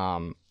time.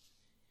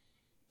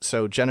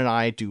 So Jen and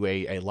I do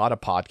a lot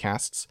of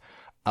podcasts,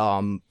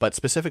 but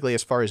specifically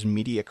as far as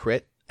Media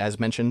Crit, as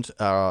mentioned,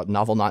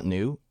 Novel Not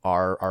New,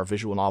 our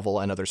visual novel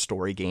and other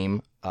story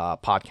game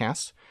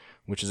podcast,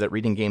 which is at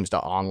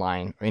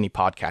readinggames.online, or any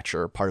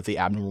podcatcher, part of the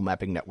Abnormal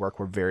Mapping Network.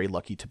 We're very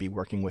lucky to be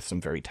working with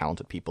some very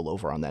talented people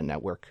over on that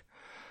network.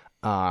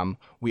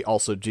 We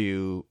also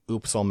do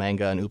Oops All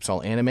Manga and Oops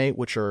All Anime,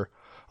 which are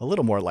a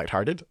little more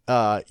lighthearted,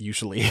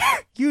 usually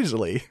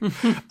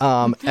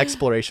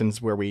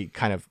explorations where we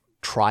kind of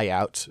try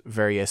out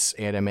various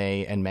anime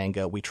and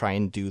manga. We try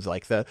and do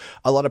like a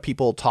lot of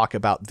people talk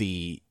about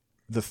the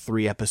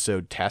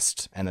 3-episode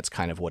test, and that's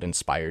kind of what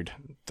inspired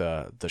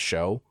the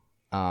show.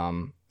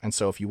 And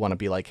so if you want to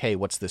be like, hey,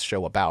 what's this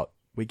show about?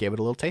 We gave it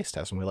a little taste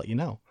test and we let you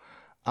know.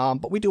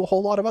 But we do a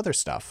whole lot of other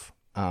stuff.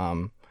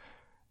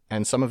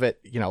 And some of it,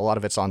 a lot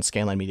of it's on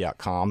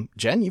scanlinemedia.com.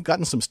 Jen, you've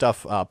gotten some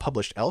stuff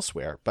published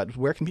elsewhere, but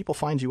where can people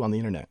find you on the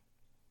internet?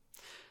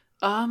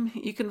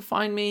 You can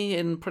find me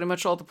in pretty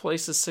much all the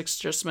places Six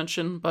just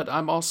mentioned, but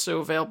I'm also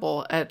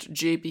available at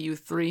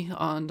JBU3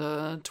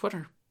 on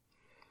Twitter.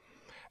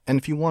 And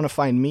if you want to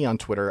find me on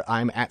Twitter,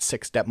 I'm at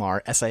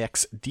Sixdetmar,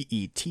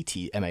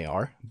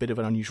 Sixdettmar. Bit of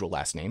an unusual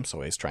last name, so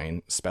I always try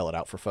and spell it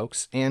out for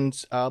folks. And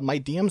my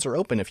DMs are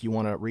open if you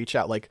want to reach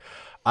out.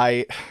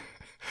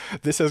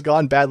 This has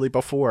gone badly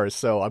before,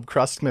 so I'm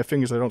crossing my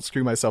fingers I don't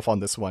screw myself on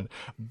this one.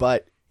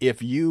 But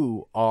if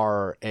you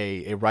are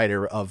a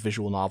writer of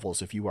visual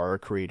novels, if you are a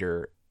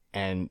creator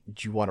and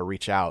you want to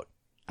reach out,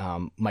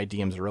 my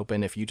DMs are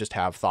open. If you just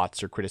have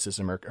thoughts or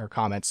criticism or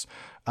comments,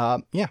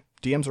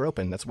 DMs are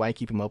open. That's why I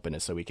keep them open,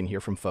 is so we can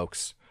hear from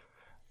folks,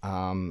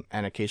 and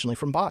occasionally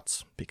from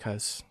bots,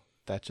 because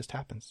that just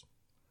happens.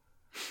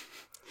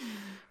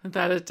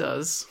 That it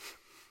does.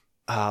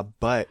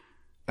 But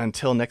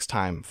until next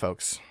time,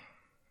 folks,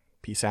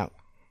 peace out.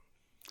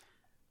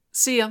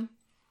 See ya.